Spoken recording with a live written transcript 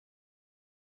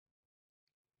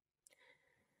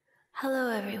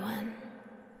Hello everyone.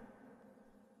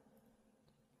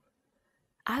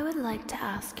 I would like to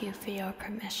ask you for your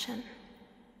permission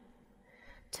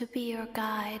to be your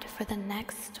guide for the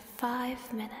next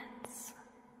 5 minutes.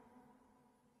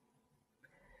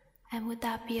 And would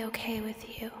that be okay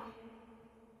with you?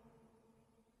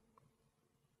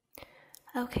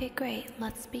 Okay, great,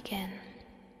 let's begin.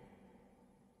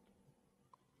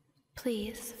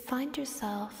 Please find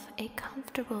yourself a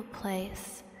comfortable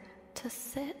place to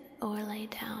sit or lay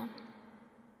down.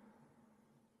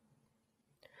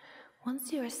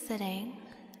 Once you are sitting,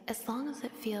 as long as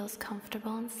it feels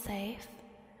comfortable and safe,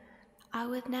 I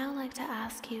would now like to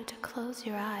ask you to close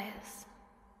your eyes.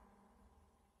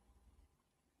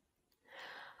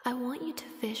 I want you to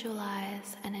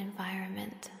visualize an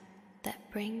environment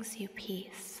that brings you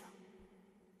peace.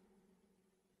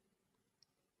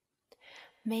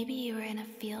 Maybe you are in a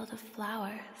field of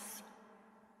flowers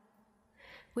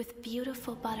with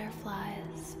beautiful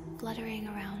butterflies fluttering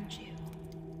around you.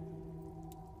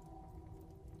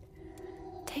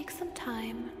 Take some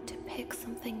time to pick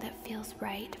something that feels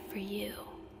right for you.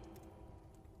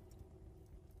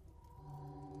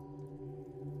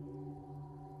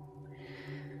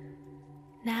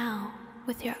 Now,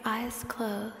 with your eyes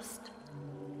closed,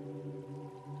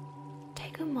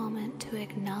 take a moment to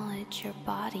acknowledge your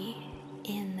body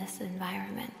in this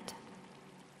environment.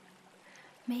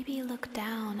 Maybe look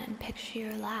down and picture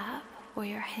your lap or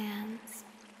your hands.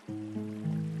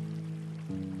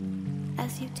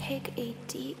 As you take a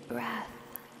deep breath,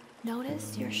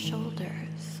 notice your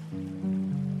shoulders.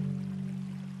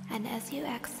 And as you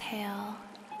exhale,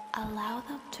 allow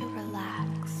them to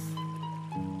relax.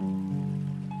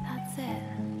 That's it.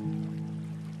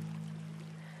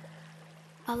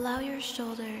 Allow your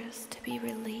shoulders to be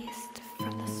released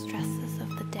from the stresses of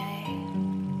the day.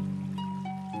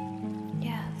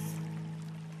 Yes.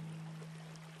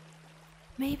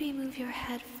 Maybe move your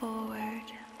head forward,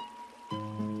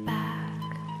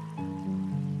 back,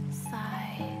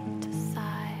 side to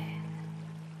side,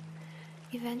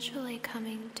 eventually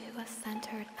coming to a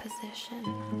centered position.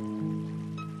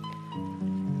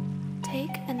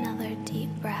 Take another deep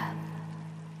breath.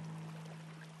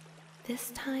 This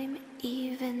time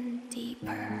even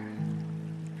deeper.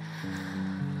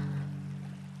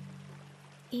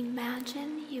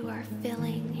 Imagine you are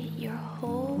filling your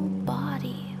whole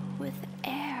body with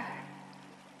air.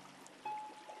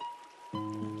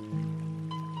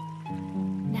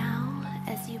 Now,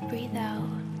 as you breathe out,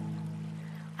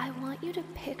 I want you to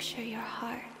picture your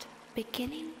heart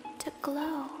beginning to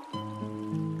glow.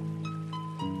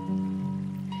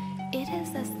 It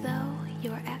is as though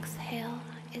your exhale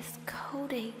is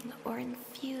coating or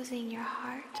infusing your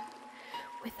heart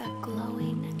with a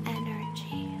glowing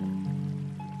energy,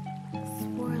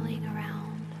 swirling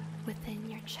around within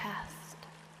your chest.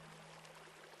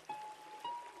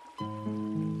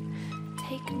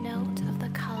 Take note of the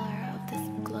color of this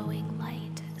glowing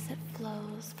light as it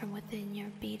flows from within your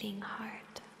beating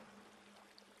heart.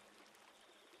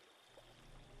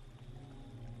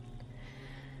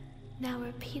 Now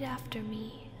repeat after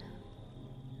me.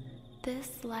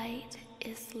 This light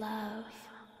is love.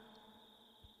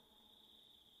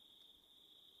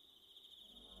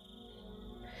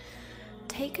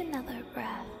 Take another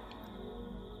breath.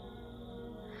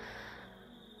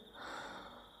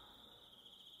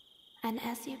 And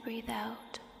as you breathe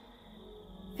out,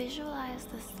 visualize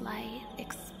this light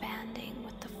expanding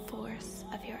with the force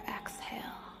of your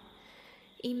exhale.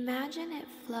 Imagine it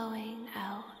flowing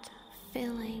out,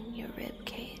 filling your rib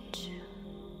cage.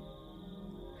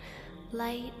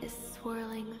 Light is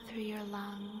swirling through your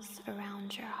lungs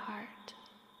around your heart.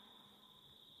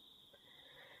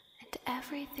 And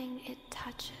everything it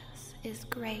touches is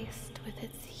graced with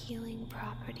its healing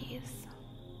properties.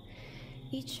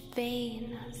 Each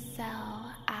vein,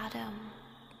 cell, atom,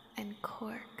 and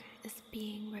cork is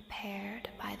being repaired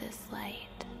by this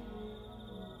light.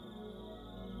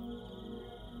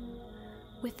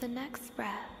 With the next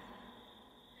breath,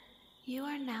 you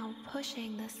are now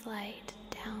pushing this light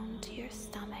down to your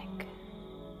stomach.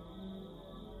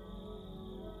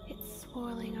 It's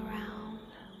swirling around.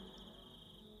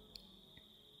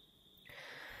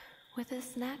 With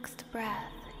this next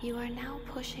breath, you are now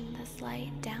pushing this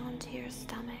light down to your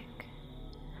stomach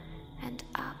and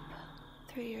up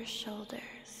through your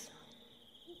shoulders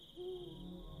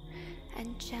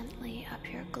and gently up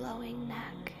your glowing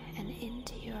neck and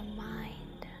into your mind.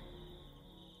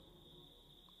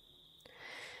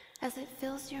 As it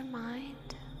fills your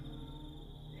mind,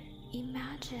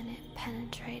 imagine it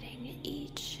penetrating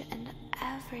each and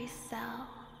every cell,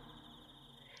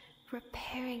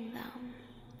 repairing them,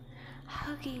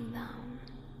 hugging them,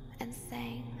 and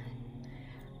saying,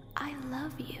 I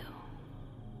love you.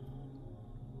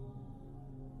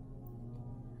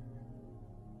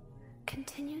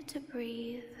 Continue to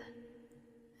breathe,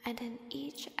 and in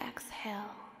each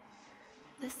exhale,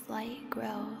 this light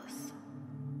grows.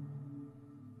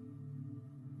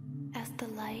 As the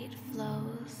light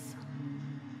flows,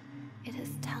 it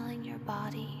is telling your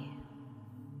body,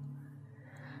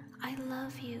 I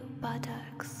love you,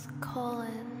 buttocks,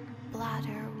 colon,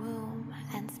 bladder, womb,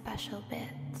 and special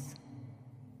bits.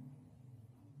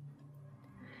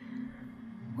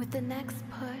 With the next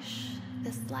push,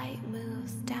 this light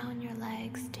moves down your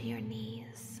legs to your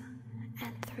knees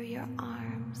and through your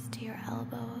arms to your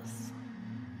elbows,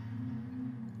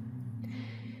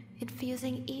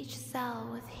 infusing each cell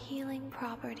with healing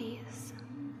properties.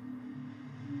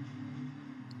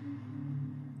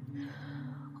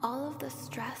 All of the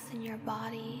stress in your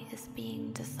body is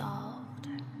being dissolved.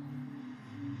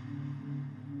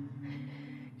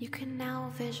 You can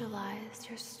now visualize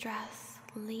your stress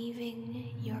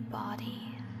leaving your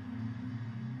body.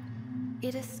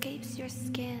 It escapes your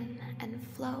skin and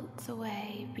floats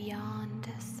away beyond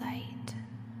sight.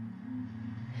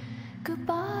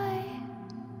 Goodbye.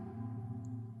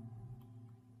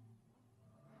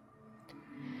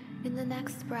 In the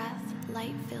next breath,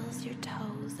 light fills your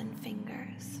toes and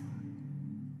fingers.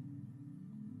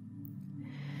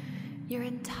 Your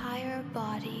entire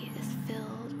body is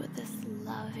filled with this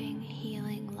loving,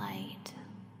 healing light.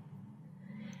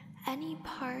 Any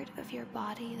part of your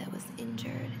body that was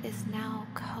injured is now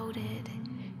coated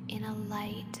in a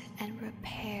light and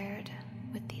repaired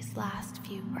with these last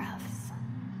few breaths.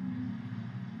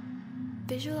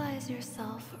 Visualize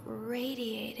yourself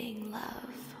radiating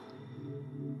love.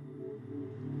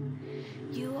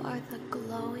 You are the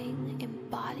glowing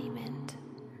embodiment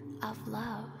of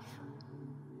love.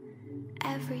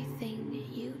 Everything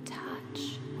you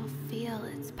touch will feel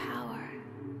its power.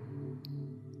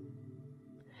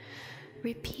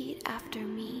 Repeat after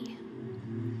me.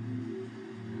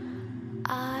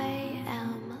 I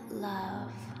am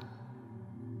love.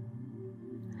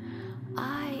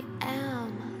 I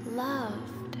am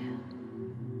loved.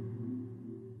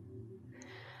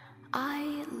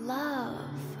 I love.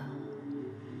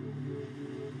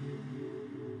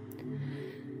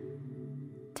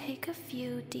 Take a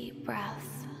few deep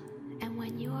breaths, and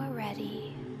when you are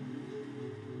ready,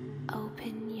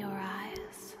 open your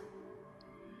eyes.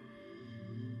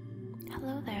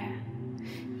 Hello there.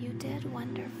 You did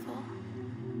wonderful.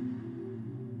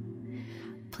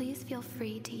 Please feel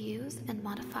free to use and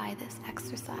modify this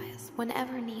exercise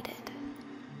whenever needed,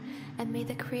 and may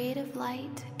the creative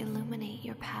light illuminate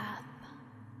your path.